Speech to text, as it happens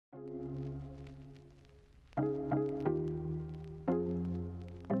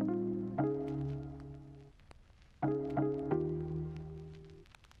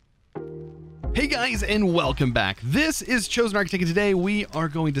Hey guys, and welcome back. This is ChosenArchitect, and today we are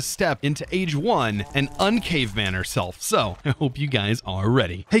going to step into Age 1 and uncaveman ourselves. So, I hope you guys are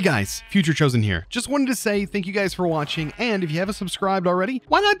ready. Hey guys, Future Chosen here. Just wanted to say thank you guys for watching, and if you haven't subscribed already,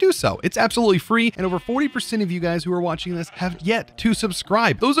 why not do so? It's absolutely free, and over 40% of you guys who are watching this have yet to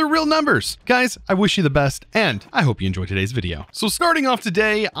subscribe. Those are real numbers. Guys, I wish you the best, and I hope you enjoyed today's video. So starting off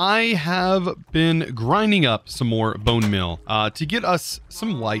today, I have been grinding up some more bone meal to get us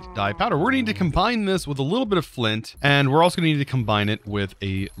some light dye powder. We're going to need to combine this with a little bit of flint, and we're also going to need to combine it with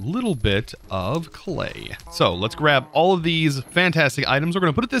a little bit of clay. So let's grab all of these fantastic items. We're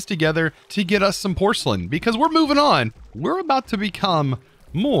going to put this together to get us some porcelain, because we're moving on. We're about to become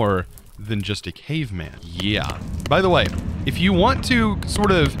more than just a caveman. Yeah. By the way, if you want to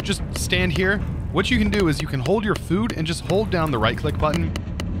sort of just stand here, what you can do is you can hold your food and just hold down the right click button,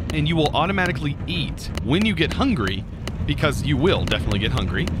 and you will automatically eat when you get hungry, because you will definitely get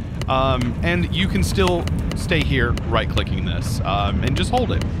hungry. And you can still stay here right-clicking this and just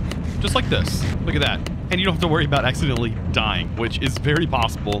hold it. Just like this. Look at that. And you don't have to worry about accidentally dying, which is very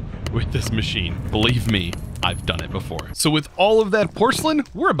possible with this machine. Believe me, I've done it before. So with all of that porcelain,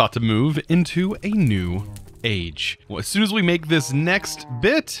 we're about to move into a new age. Well, as soon as we make this next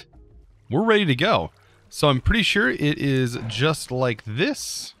bit, we're ready to go. So I'm pretty sure it is just like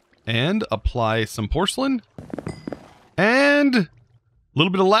this. And apply some porcelain. And a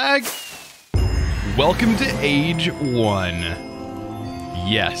little bit of lag. Welcome to Age 1.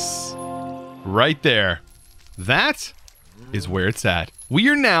 Yes. Right there. That is where it's at. We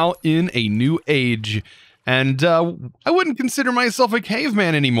are now in a new age, and I wouldn't consider myself a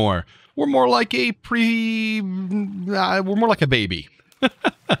caveman anymore. We're more like a we're more like a baby.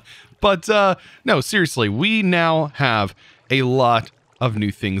 But no, seriously, we now have a lot of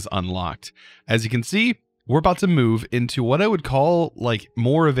new things unlocked. As you can see, we're about to move into what I would call like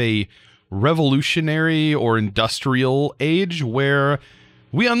more of a revolutionary or industrial age, where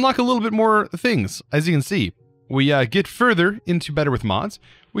we unlock a little bit more things. As you can see, we get further into better with mods.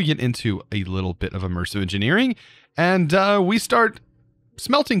 We get into a little bit of immersive engineering, and we start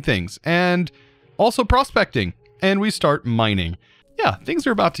smelting things and also prospecting, and we start mining. Yeah, things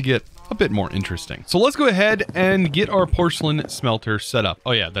are about to get a bit more interesting. So let's go ahead and get our porcelain smelter set up.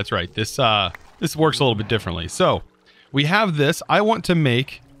 Oh yeah, that's right. This works a little bit differently. So we have this. I want to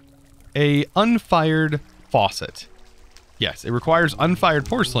make a unfired faucet. Yes, it requires unfired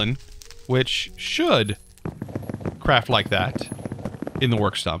porcelain, which should craft like that in the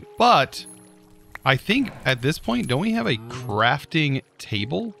workshop. But I think at this point, don't we have a crafting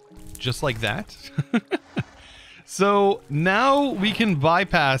table just like that? So now we can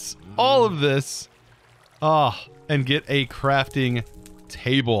bypass all of this and get a crafting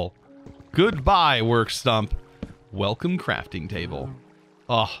table. Goodbye, work stump. Welcome, crafting table.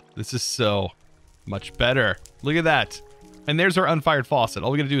 Oh, this is so much better. Look at that. And there's our unfired faucet.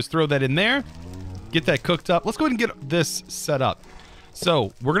 All we gotta do is throw that in there, get that cooked up. Let's go ahead and get this set up.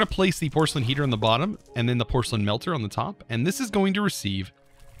 So we're gonna place the porcelain heater on the bottom and then the porcelain melter on the top. And this is going to receive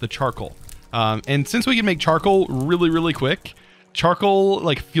the charcoal. And since we can make charcoal really quick, charcoal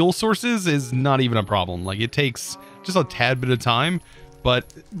like fuel sources is not even a problem. Like it takes just a tad bit of time,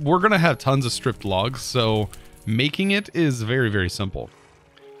 but we're gonna have tons of stripped logs, so making it is very simple.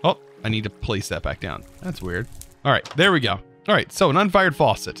 Oh, I need to place that back down. That's weird. All right, there we go. All right, so an unfired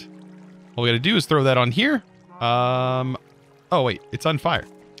faucet. All we gotta do is throw that on here. Oh wait, it's unfired.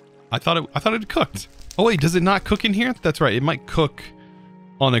 I thought it cooked. Oh wait, does it not cook in here? That's right, it might cook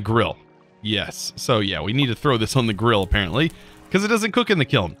on a grill. Yes, so yeah, we need to throw this on the grill apparently, because it doesn't cook in the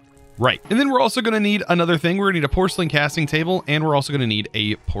kiln. Right, and then we're also going to need another thing. We're going to need a porcelain casting table, and we're also going to need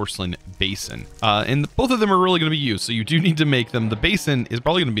a porcelain basin. And both of them are really going to be used, so you do need to make them. The basin is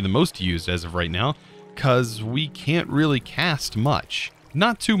probably going to be the most used as of right now, because we can't really cast much.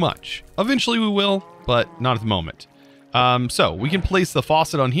 Not too much. Eventually we will, but not at the moment. So we can place the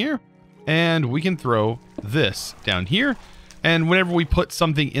faucet on here, and we can throw this down here. And whenever we put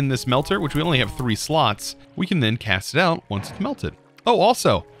something in this melter, which we only have 3 slots, we can then cast it out once it's melted. Oh,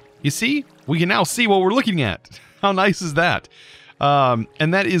 also, you see, we can now see what we're looking at. How nice is that?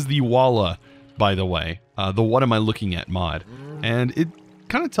 And that is the Walla, by the way, the What Am I Looking At mod. And it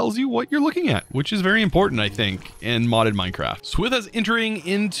kind of tells you what you're looking at, which is very important, I think, in modded Minecraft. So with us entering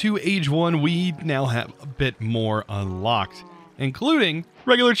into Age 1, we now have a bit more unlocked, including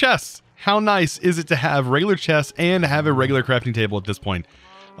regular chests. How nice is it to have regular chests and have a regular crafting table at this point?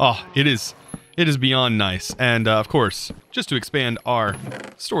 Oh, it is beyond nice. And of course, just to expand our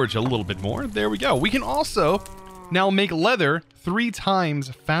storage a little bit more, there we go. We can also now make leather 3 times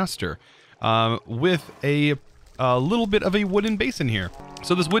faster with a little bit of a wooden basin here.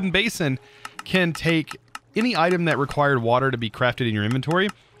 So this wooden basin can take any item that required water to be crafted in your inventory.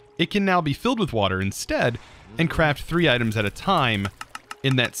 It can now be filled with water instead and craft 3 items at a time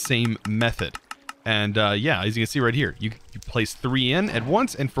in that same method. And yeah, as you can see right here, you place 3 in at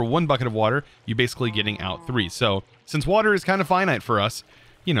once, and for 1 bucket of water, you're basically getting out 3. So since water is kind of finite for us,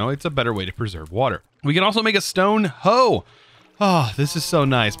 you know, it's a better way to preserve water. We can also make a stone hoe. Oh, this is so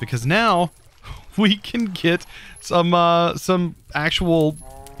nice because now we can get some actual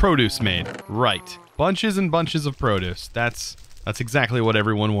produce made. Right. Bunches and bunches of produce. That's exactly what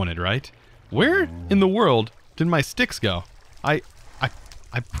everyone wanted, right? Where in the world did my sticks go? I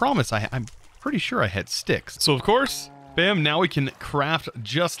promise I'm pretty sure I had sticks. So of course, bam, now we can craft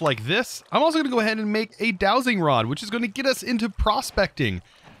just like this. I'm also gonna go ahead and make a dowsing rod, which is gonna get us into prospecting.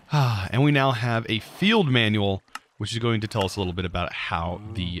 And we now have a field manual, which is going to tell us a little bit about how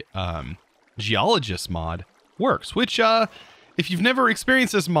the geologist mod works, which if you've never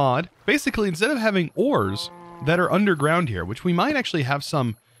experienced this mod, basically instead of having ores that are underground here, which we might actually have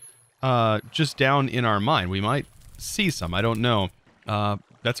some just down in our mine, we might see some, I don't know.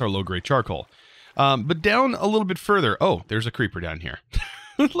 That's our low-grade charcoal. But down a little bit further, oh, there's a creeper down here.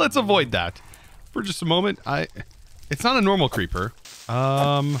 Let's avoid that for just a moment. It's not a normal creeper.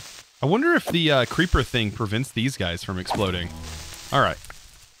 I wonder if the creeper thing prevents these guys from exploding. All right.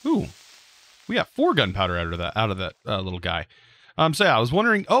 Ooh, we got 4 gunpowder out of that little guy. So yeah, I was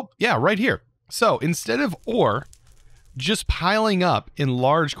wondering. Oh, yeah, right here. So instead of ore just piling up in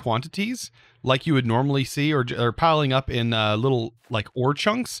large quantities, like you would normally see, or piling up in little like ore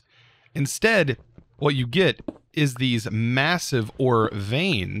chunks, instead, what you get is these massive ore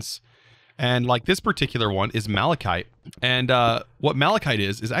veins. And like this particular one is malachite. And what malachite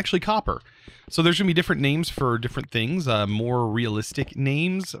is actually copper. So there's going to be different names for different things, more realistic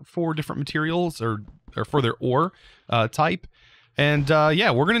names for different materials or for their ore type. And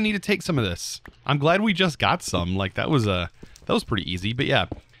yeah, we're going to need to take some of this. I'm glad we just got some. Like that was pretty easy. But yeah,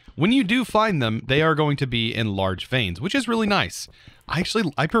 when you do find them, they are going to be in large veins, which is really nice.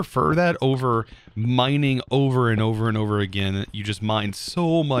 I prefer that over mining over and over and over again. You just mine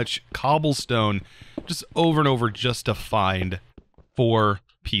so much cobblestone just over and over just to find 4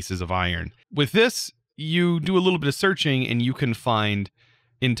 pieces of iron. With this, you do a little bit of searching and you can find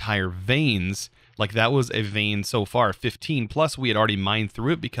entire veins. Like that was a vein so far, 15, plus we had already mined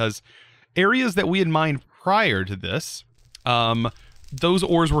through it because areas that we had mined prior to this, those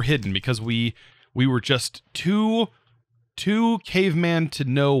ores were hidden because we were just too caveman to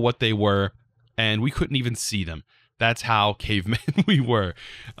know what they were, and we couldn't even see them. That's how caveman we were.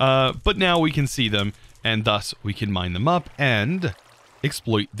 But now we can see them, and thus we can mine them up and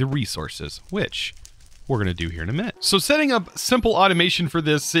exploit the resources, which we're going to do here in a minute. So setting up simple automation for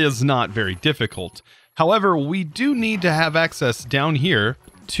this is not very difficult. However, we do need to have access down here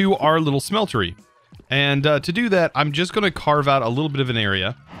to our little smeltery. And to do that, I'm just going to carve out a little bit of an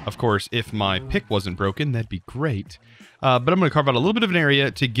area. Of course, if my pick wasn't broken, that'd be great. But I'm going to carve out a little bit of an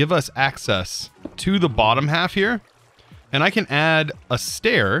area to give us access to the bottom half here. And I can add a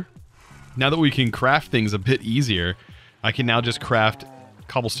stair. Now that we can craft things a bit easier, I can now just craft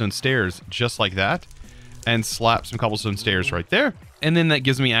cobblestone stairs just like that. And slap some cobblestone stairs right there. And then that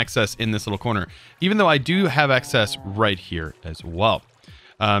gives me access in this little corner. Even though I do have access right here as well.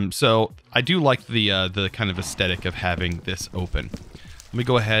 So I do like the kind of aesthetic of having this open. Let me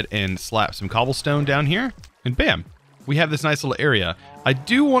go ahead and slap some cobblestone down here. And bam, we have this nice little area. I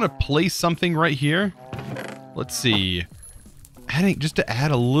do want to place something right here. Let's see. Just to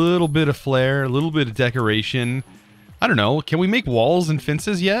add a little bit of flair, a little bit of decoration. I don't know. Can we make walls and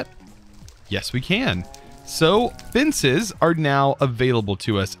fences yet? Yes, we can. So fences are now available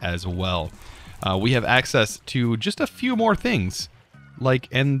to us as well. We have access to just a few more things. Like,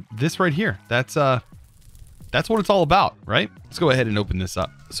 and this right here, that's what it's all about, right? Let's go ahead and open this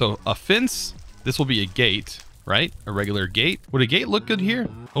up. So a fence, this will be a gate, right? A regular gate. Would a gate look good here?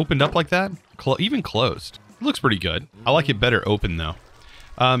 Opened up like that? Even closed. It looks pretty good. I like it better open though.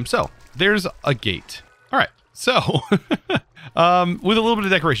 So there's a gate. All right. So with a little bit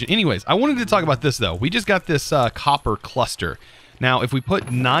of decoration. Anyways, I wanted to talk about this though. We just got this copper cluster. Now, if we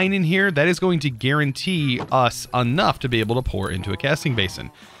put 9 in here, that is going to guarantee us enough to be able to pour into a casting basin.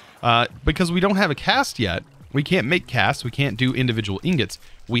 Because we don't have a cast yet, we can't make casts, we can't do individual ingots.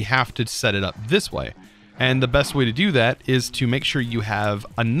 We have to set it up this way. And the best way to do that is to make sure you have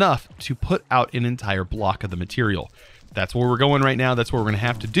enough to put out an entire block of the material. that's where we're going right now. That's what we're going to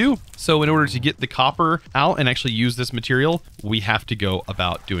have to do. So in order to get the copper out and actually use this material, we have to go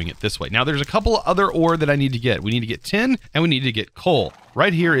about doing it this way. Now there's a couple of other ore that I need to get. We need to get tin and we need to get coal.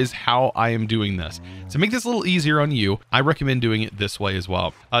 Right here is how I am doing this. To make this a little easier on you, I recommend doing it this way as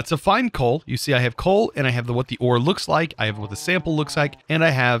well. To find coal, you see I have coal and I have what the ore looks like, I have what the sample looks like, and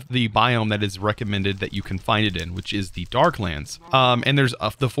I have the biome that is recommended that you can find it in, which is the Darklands. And there's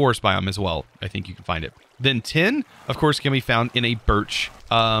the forest biome as well. I think you can find it. Then tin, of course, can be found in a birch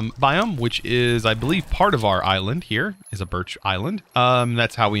biome, which is, I believe, part of our island here, is a birch island.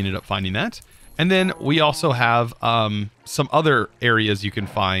 That's how we ended up finding that. And then we also have some other areas you can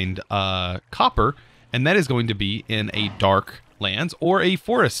find copper, and that is going to be in a dark lands or a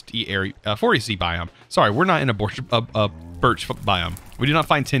foresty area, foresty biome. Sorry, we're not in a birch biome. We did not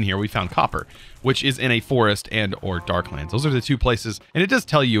find tin here. We found copper, which is in a forest and or darklands. Those are the two places, and it does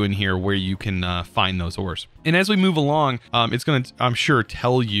tell you in here where you can find those ores. And as we move along, it's going to, I'm sure,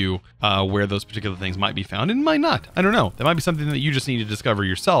 tell you where those particular things might be found, and it might not. I don't know. That might be something that you just need to discover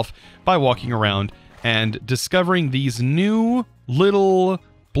yourself by walking around and discovering these new little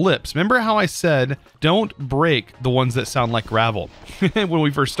blips. Remember how I said don't break the ones that sound like gravel when we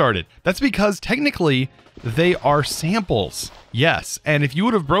first started? That's because technically they are samples. Yes, and if you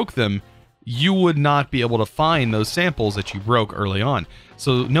would have broke them, you would not be able to find those samples that you broke early on.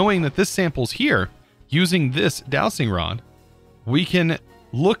 So knowing that this sample's here, using this dowsing rod, we can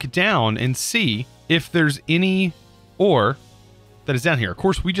look down and see if there's any ore that is down here. Of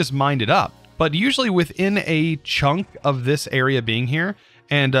course, we just mined it up, but usually within a chunk of this area being here,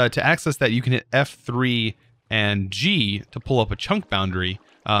 and to access that, you can hit F3 and G to pull up a chunk boundary.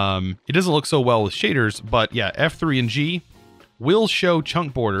 It doesn't look so well with shaders, but yeah, F3 and G will show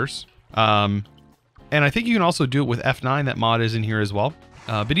chunk borders. And I think you can also do it with F9. That mod is in here as well.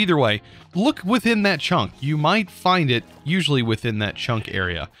 But either way, look within that chunk. You might find it usually within that chunk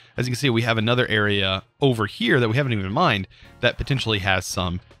area. As you can see, we have another area over here that we haven't even mined that potentially has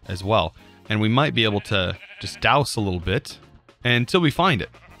some as well. And we might be able to just douse a little bit until we find it.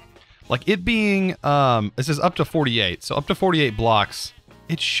 Like it being, it says up to 48. So up to 48 blocks,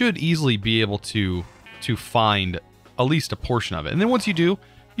 it should easily be able to find at least a portion of it. And then once you do,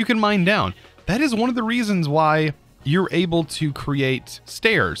 you can mine down. That is one of the reasons why you're able to create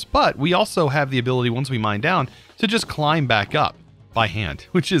stairs. But we also have the ability, once we mine down, to just climb back up by hand,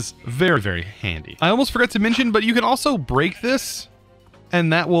 which is very, very handy. I almost forgot to mention, but you can also break this,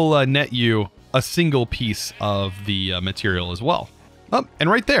 and that will net you a single piece of the material as well. Oh, and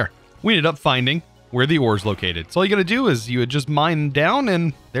right there, we ended up finding where the ore is located. So all you gotta do is you would just mine down,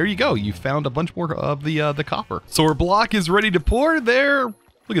 and there you go. You found a bunch more of the copper. So our block is ready to pour there.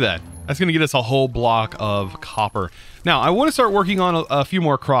 Look at that. That's going to get us a whole block of copper. Now, I want to start working on a few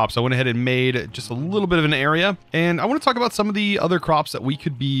more crops. I went ahead and made just a little bit of an area, and I want to talk about some of the other crops that we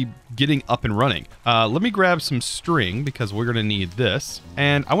could be getting up and running. Let me grab some string because we're going to need this,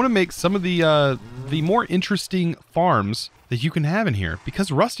 and I want to make some of the more interesting farms that you can have in here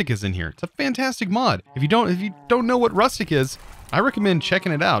because Rustic is in here. It's a fantastic mod. If you don't know what Rustic is, I recommend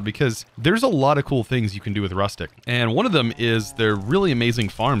checking it out because there's a lot of cool things you can do with Rustic. And one of them is the really amazing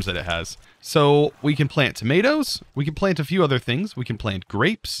farms that it has. So we can plant tomatoes. We can plant a few other things. We can plant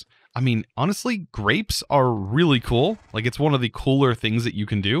grapes. I mean, honestly, grapes are really cool. Like it's one of the cooler things that you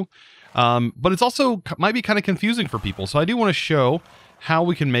can do. But it's also might be kind of confusing for people. So I do want to show how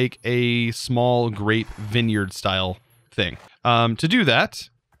we can make a small grape vineyard style thing. To do that,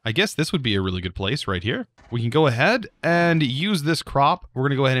 I guess this would be a really good place right here. We can go ahead and use this crop. We're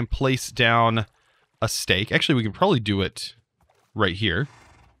going to go ahead and place down a stake. Actually, we can probably do it right here.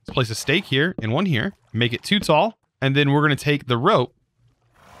 Let's place a stake here and one here. Make it too tall. And then we're going to take the rope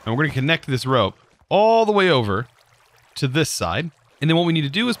and we're going to connect this rope all the way over to this side. And then what we need to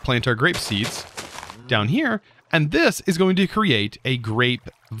do is plant our grape seeds down here. And this is going to create a grape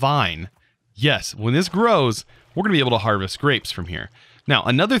vine. Yes, when this grows, we're going to be able to harvest grapes from here. Now,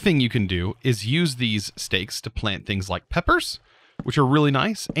 another thing you can do is use these stakes to plant things like peppers, which are really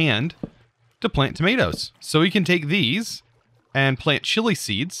nice, and to plant tomatoes. So we can take these and plant chili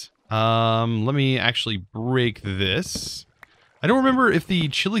seeds. Let me actually break this. I don't remember if the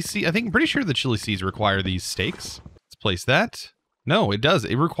chili seed, I'm pretty sure the chili seeds require these stakes. Let's place that. No, it does.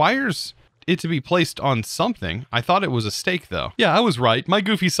 It requires it to be placed on something. I thought it was a stake though. Yeah, I was right. My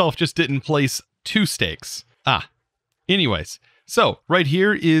goofy self just didn't place 2 stakes. Anyways. So right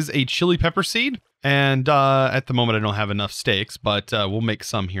here is a chili pepper seed, and at the moment I don't have enough stakes, but we'll make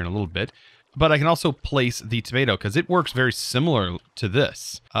some here in a little bit. But I can also place the tomato because it works very similar to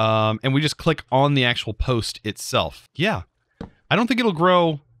this. And we just click on the actual post itself. Yeah, I don't think it'll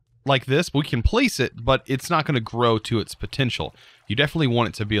grow like this. We can place it, but it's not going to grow to its potential. You definitely want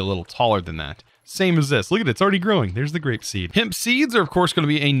it to be a little taller than that. Same as this. Look at it, it's already growing. There's the grape seed. Hemp seeds are, of course, going to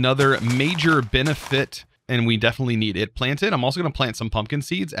be another major benefit, and we definitely need it planted. I'm also going to plant some pumpkin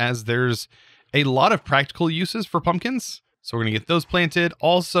seeds, as there's a lot of practical uses for pumpkins. So we're going to get those planted.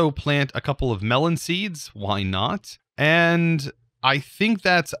 Also plant a couple of melon seeds. Why not? And I think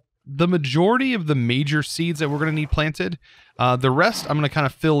that's the majority of the major seeds that we're going to need planted. The rest I'm going to kind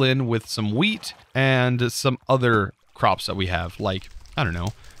of fill in with some wheat and some other crops that we have. Like, I don't know.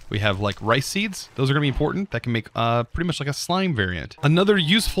 We have like rice seeds. Those are going to be important. That can make pretty much like a slime variant. Another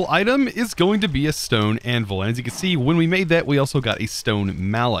useful item is going to be a stone anvil. And as you can see, when we made that, we also got a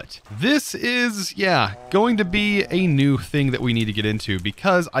stone mallet. This is, yeah, going to be a new thing that we need to get into,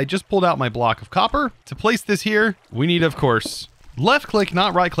 because I just pulled out my block of copper. To place this here, we need, of course, left click,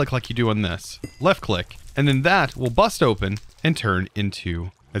 not right click like you do on this. Left click. And then that will bust open and turn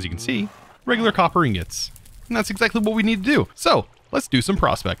into, as you can see, regular copper ingots. And that's exactly what we need to do. So let's do some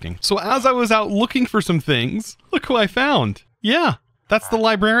prospecting. So as I was out looking for some things, look who I found. Yeah, that's the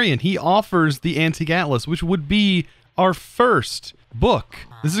librarian. He offers the Antique Atlas, which would be our first book.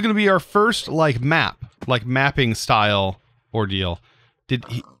 This is going to be our first like mapping style ordeal.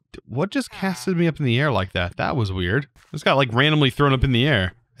 What just casted me up in the air like that? That was weird. I just got like randomly thrown up in the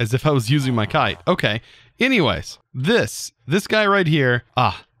air as if I was using my kite. Okay. Anyways, this guy right here,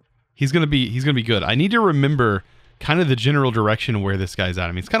 he's going to be good. I need to remember kind of the general direction where this guy's at.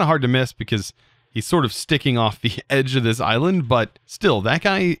 I mean, it's kind of hard to miss because he's sort of sticking off the edge of this island, but still, that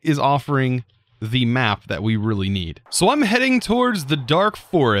guy is offering the map that we really need. So I'm heading towards the dark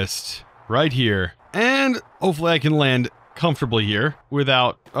forest right here, and hopefully I can land comfortably here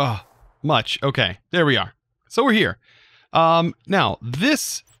without much. Okay, there we are. So we're here. Now,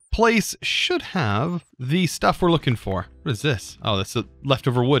 this place should have the stuff we're looking for. What is this? Oh, that's the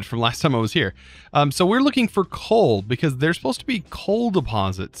leftover wood from last time I was here. So we're looking for coal, because there's supposed to be coal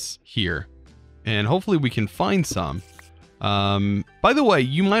deposits here, and hopefully we can find some. By the way,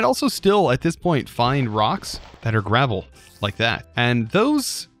 you might also still at this point find rocks that are gravel like that, and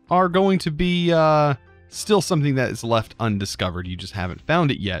those are going to be still something that is left undiscovered. You just haven't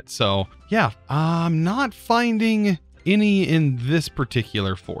found it yet. So yeah, I'm not finding any in this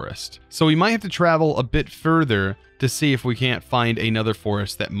particular forest. So we might have to travel a bit further to see if we can't find another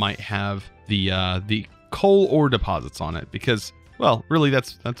forest that might have the coal ore deposits on it, because, well, really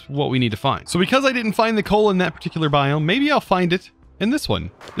that's what we need to find. So because I didn't find the coal in that particular biome, maybe I'll find it in this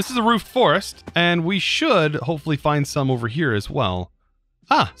one. This is a roofed forest, and we should hopefully find some over here as well.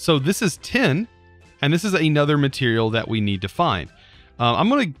 So this is tin, and this is another material that we need to find. I'm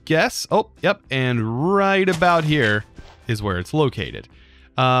gonna guess, yep, and right about here is where it's located.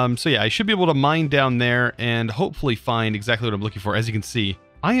 So yeah, I should be able to mine down there and hopefully find exactly what I'm looking for. As you can see,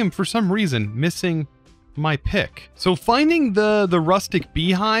 I am for some reason missing my pick. So finding the rustic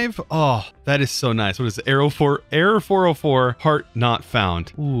beehive, oh, that is so nice. What is it? Error 404, heart not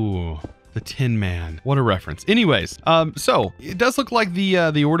found. Ooh. The Tin Man. What a reference. Anyways, so it does look like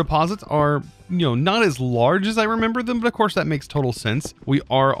the ore deposits are, not as large as I remember them, but of course that makes total sense. We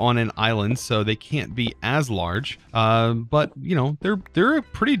are on an island, so they can't be as large. But they're a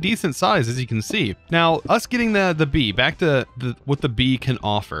pretty decent size, as you can see. Now, us getting the bee, back to what the bee can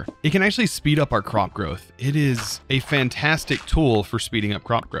offer. It can actually speed up our crop growth. It is a fantastic tool for speeding up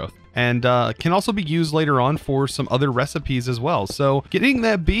crop growth, and can also be used later on for some other recipes as well. So getting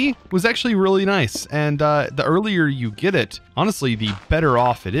that bee was actually really nice, and the earlier you get it, honestly, the better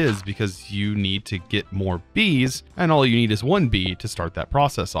off it is, because you need to get more bees, and all you need is one bee to start that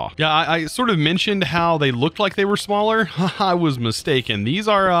process off. Yeah, I sort of mentioned how they looked like they were smaller. I was mistaken. These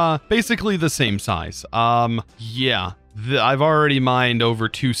are basically the same size. Yeah. I've already mined over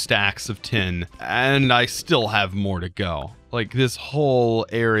 2 stacks of tin, and I still have more to go. Like, this whole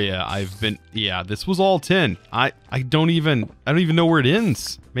area this was all tin. I don't even know where it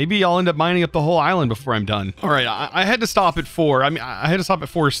ends. Maybe I'll end up mining up the whole island before I'm done. All right, I had to stop at 4. I mean, I had to stop at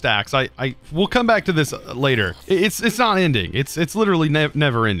 4 stacks. We'll come back to this later. It's not ending. It's literally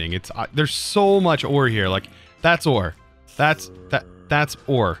never ending. There's so much ore here. Like, that's ore. That's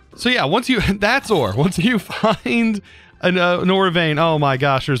ore. So yeah, that's ore. Once you find an ore vein, oh my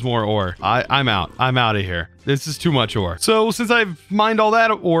gosh, there's more ore. I'm out of here. This is too much ore. So since I've mined all that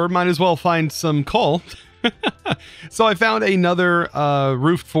ore, might as well find some coal. So I found another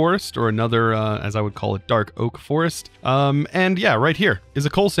roofed forest, or another, as I would call it, dark oak forest. And yeah, right here is a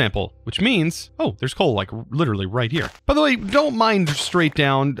coal sample, which means, oh, there's coal like literally right here. By the way, don't mine straight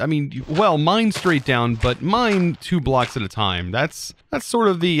down. I mean, well, mine straight down, but mine 2 blocks at a time. That's sort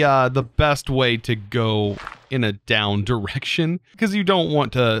of the best way to go in a down direction, because you don't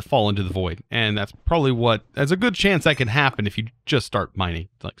want to fall into the void. And that's probably there's a good chance that can happen if you just start mining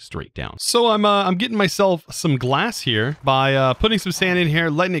like straight down. So I'm getting myself some glass here by putting some sand in here,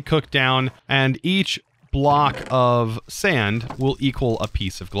 letting it cook down, and each block of sand will equal a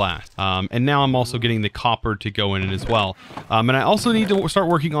piece of glass. And now I'm also getting the copper to go in it as well. And I also need to start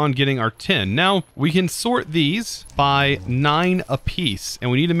working on getting our tin. Now we can sort these by 9 a piece, and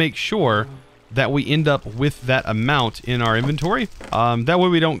we need to make sure that we end up with that amount in our inventory. That way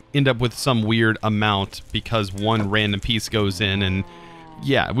we don't end up with some weird amount because one random piece goes in, and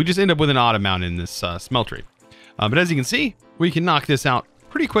yeah, we just end up with an odd amount in this smeltery. But as you can see, we can knock this out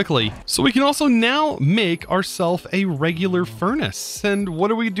pretty quickly. So we can also now make ourselves a regular furnace. And what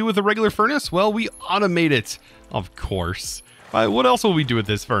do we do with a regular furnace? Well, we automate it, of course. What else will we do with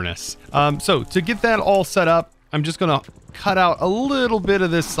this furnace? So to get that all set up, I'm just gonna cut out a little bit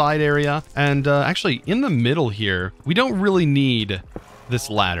of this side area. And actually in the middle here, we don't really need this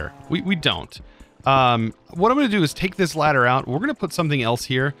ladder. We don't. What I'm gonna do is take this ladder out. We're gonna put something else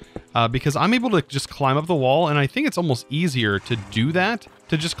here because I'm able to just climb up the wall, and I think it's almost easier to do that,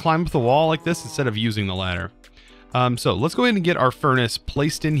 to just climb up the wall like this instead of using the ladder. So let's go ahead and get our furnace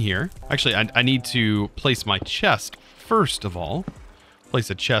placed in here. Actually, I need to place my chest first of all. Place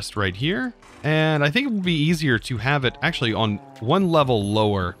a chest right here. And I think it would be easier to have it actually on one level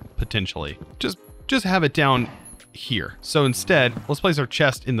lower, potentially. Just have it down here. So instead, let's place our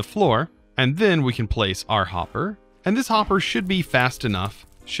chest in the floor, and then we can place our hopper. And this hopper should be fast enough.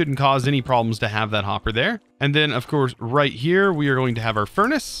 Shouldn't cause any problems to have that hopper there. And then, of course, right here, we are going to have our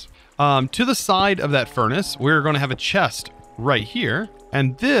furnace. To the side of that furnace, we're going to have a chest right here.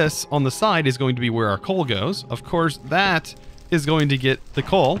 And this on the side is going to be where our coal goes. Of course, that is going to get the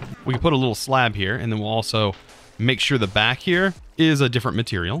coal. We can put a little slab here, and then we'll also make sure the back here is a different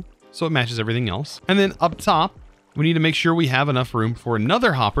material so it matches everything else. And then up top, we need to make sure we have enough room for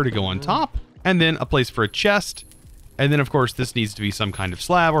another hopper to go on top, and then a place for a chest. And then of course this needs to be some kind of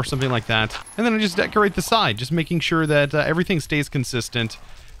slab or something like that. And then I just decorate the side, just making sure that everything stays consistent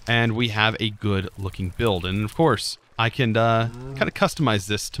and we have a good looking build. And of course I can kind of customize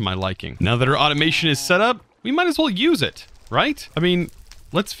this to my liking. Now that our automation is set up, we might as well use it. Right? I mean,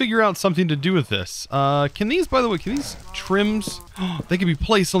 let's figure out something to do with this. Can these, by the way, can these trims, they can be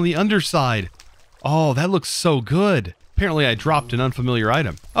placed on the underside. Oh, that looks so good. Apparently I dropped an unfamiliar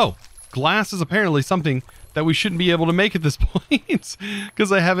item. Oh, glass is apparently something that we shouldn't be able to make at this point because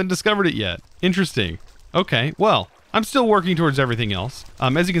I haven't discovered it yet. Interesting. Okay, well, I'm still working towards everything else.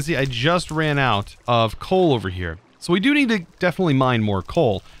 As you can see, I just ran out of coal over here. So we do need to definitely mine more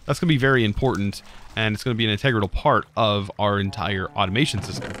coal. That's going to be very important, and it's going to be an integral part of our entire automation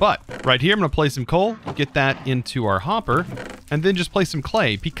system. But right here, I'm going to place some coal, get that into our hopper, and then just place some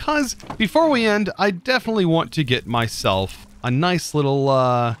clay. Because before we end, I definitely want to get myself a nice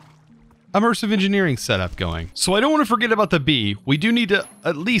little immersive engineering setup going. So I don't want to forget about the bee. We do need to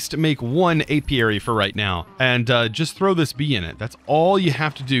at least make one apiary for right now, and just throw this bee in it. That's all you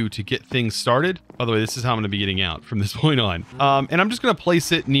have to do to get things started. By the way, this is how I'm going to be getting out from this point on. And I'm just going to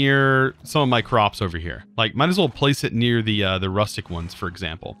place it near some of my crops over here. Like, might as well place it near the rustic ones, for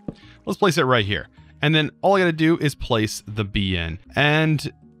example. Let's place it right here. And then all I got to do is place the bee in.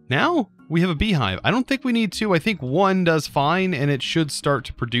 And now we have a beehive. I don't think we need two. I think one does fine, and it should start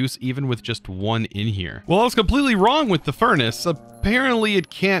to produce even with just one in here. Well, I was completely wrong with the furnace. Apparently it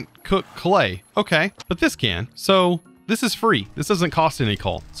can't cook clay. Okay, but this can. So this is free. This doesn't cost any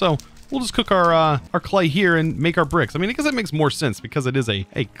coal. So we'll just cook our clay here and make our bricks. I mean, I guess that makes more sense because it is a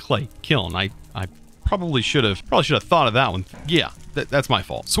clay kiln. I probably should have thought of that one. Yeah, that's my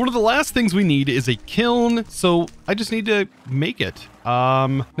fault. So one of the last things we need is a kiln. So I just need to make it.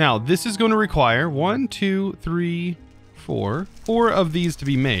 Now this is going to require 1, 2, 3, 4 of these to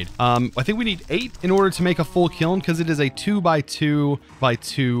be made. I think we need 8 in order to make a full kiln because it is a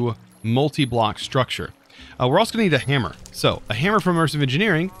 2x2x2 multi-block structure. We're also going to need a hammer. So a hammer from Immersive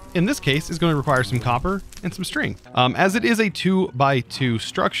Engineering, in this case, is going to require some copper and some string. As it is a 2x2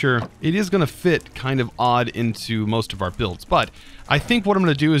 structure, it is going to fit kind of odd into most of our builds. But I think what I'm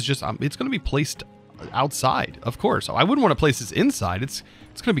going to do is just, it's going to be placed outside, of course. I wouldn't want to place this inside. It's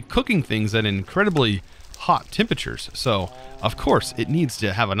going to be cooking things at incredibly hot temperatures. So, of course, it needs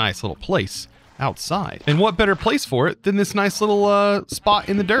to have a nice little place outside. And what better place for it than this nice little spot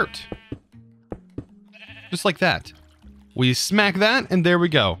in the dirt? just like that. We smack that, and there we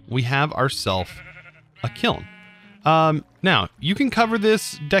go. We have ourselves a kiln. Now, you can cover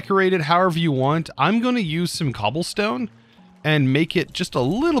this, decorate it however you want. I'm going to use some cobblestone and make it just a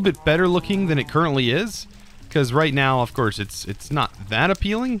little bit better looking than it currently is. Because right now, of course, it's not that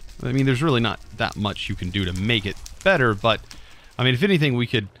appealing. I mean, there's really not that much you can do to make it better. But, I mean, if anything, we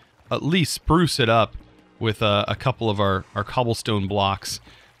could at least spruce it up with a couple of our cobblestone blocks.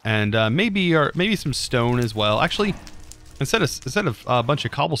 And maybe some stone as well. Actually, instead of a bunch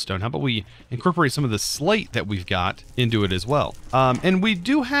of cobblestone, how about we incorporate some of the slate that we've got into it as well? And we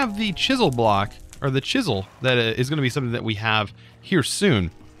do have the chisel block, or the chisel, that is going to be something that we have here soon.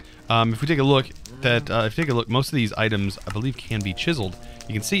 If we take a look, most of these items, I believe, can be chiseled.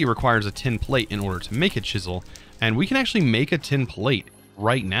 You can see it requires a tin plate in order to make a chisel, and we can actually make a tin plate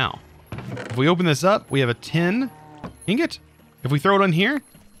right now. If we open this up, we have a tin ingot. If we throw it on here,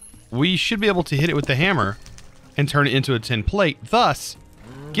 we should be able to hit it with the hammer and turn it into a tin plate, thus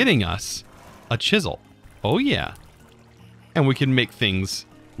getting us a chisel. Oh yeah. And we can make things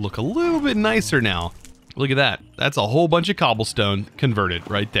look a little bit nicer now. Look at that. That's a whole bunch of cobblestone converted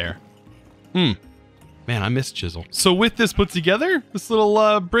right there. Man, I miss chisel. So with this put together, this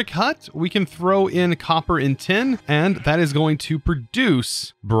little brick hut, we can throw in copper and tin, and that is going to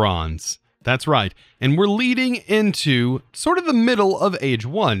produce bronze. That's right. And we're leading into sort of the middle of Age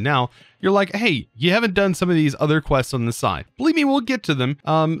 1. Now, you're like, hey, you haven't done some of these other quests on the side. Believe me, we'll get to them.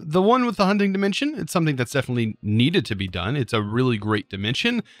 The one with the hunting dimension, it's something that's definitely needed to be done. It's a really great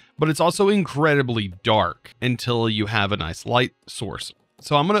dimension, but it's also incredibly dark until you have a nice light source.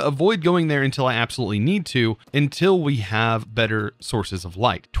 So I'm going to avoid going there until I absolutely need to, until we have better sources of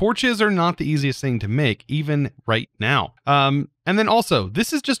light. Torches are not the easiest thing to make, even right now. And then also,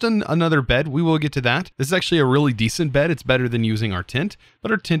 this is just another bed. We will get to that. This is actually a really decent bed. It's better than using our tent,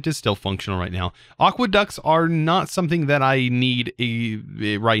 but our tent is still functional right now. Aqueducts are not something that I need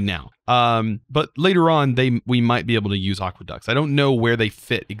right now. But later on, we might be able to use aqueducts. I don't know where they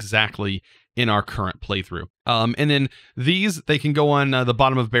fit exactly in our current playthrough. And then these, they can go on the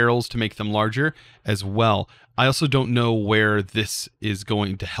bottom of barrels to make them larger as well. I also don't know where this is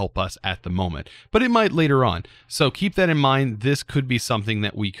going to help us at the moment, but it might later on. So keep that in mind. This could be something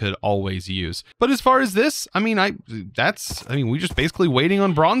that we could always use. But as far as this, I mean, we're just basically waiting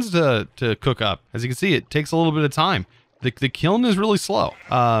on bronze to cook up. As you can see, it takes a little bit of time. The kiln is really slow,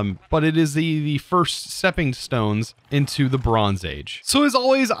 but it is the first stepping stones into the Bronze Age. So as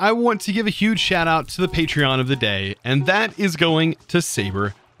always, I want to give a huge shout out to the Patreon of the day, and that is going to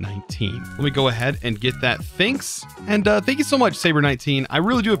Saber 19. Let me go ahead and get that. Thanks. And thank you so much, Saber 19. I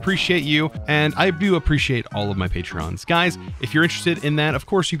really do appreciate you, and I do appreciate all of my Patreons. Guys, if you're interested in that, of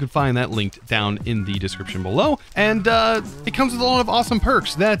course, you can find that linked down in the description below. And it comes with a lot of awesome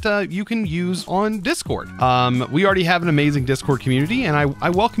perks that you can use on Discord. We already have an amazing Discord community, and I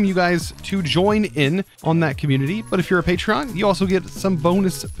welcome you guys to join in on that community. But if you're a Patreon, you also get some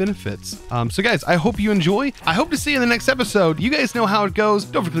bonus benefits. So guys, I hope you enjoy. I hope to see you in the next episode. You guys know how it goes.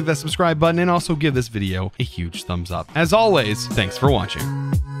 Don't forget to click that subscribe button and also give this video a huge thumbs up. As always, thanks for watching.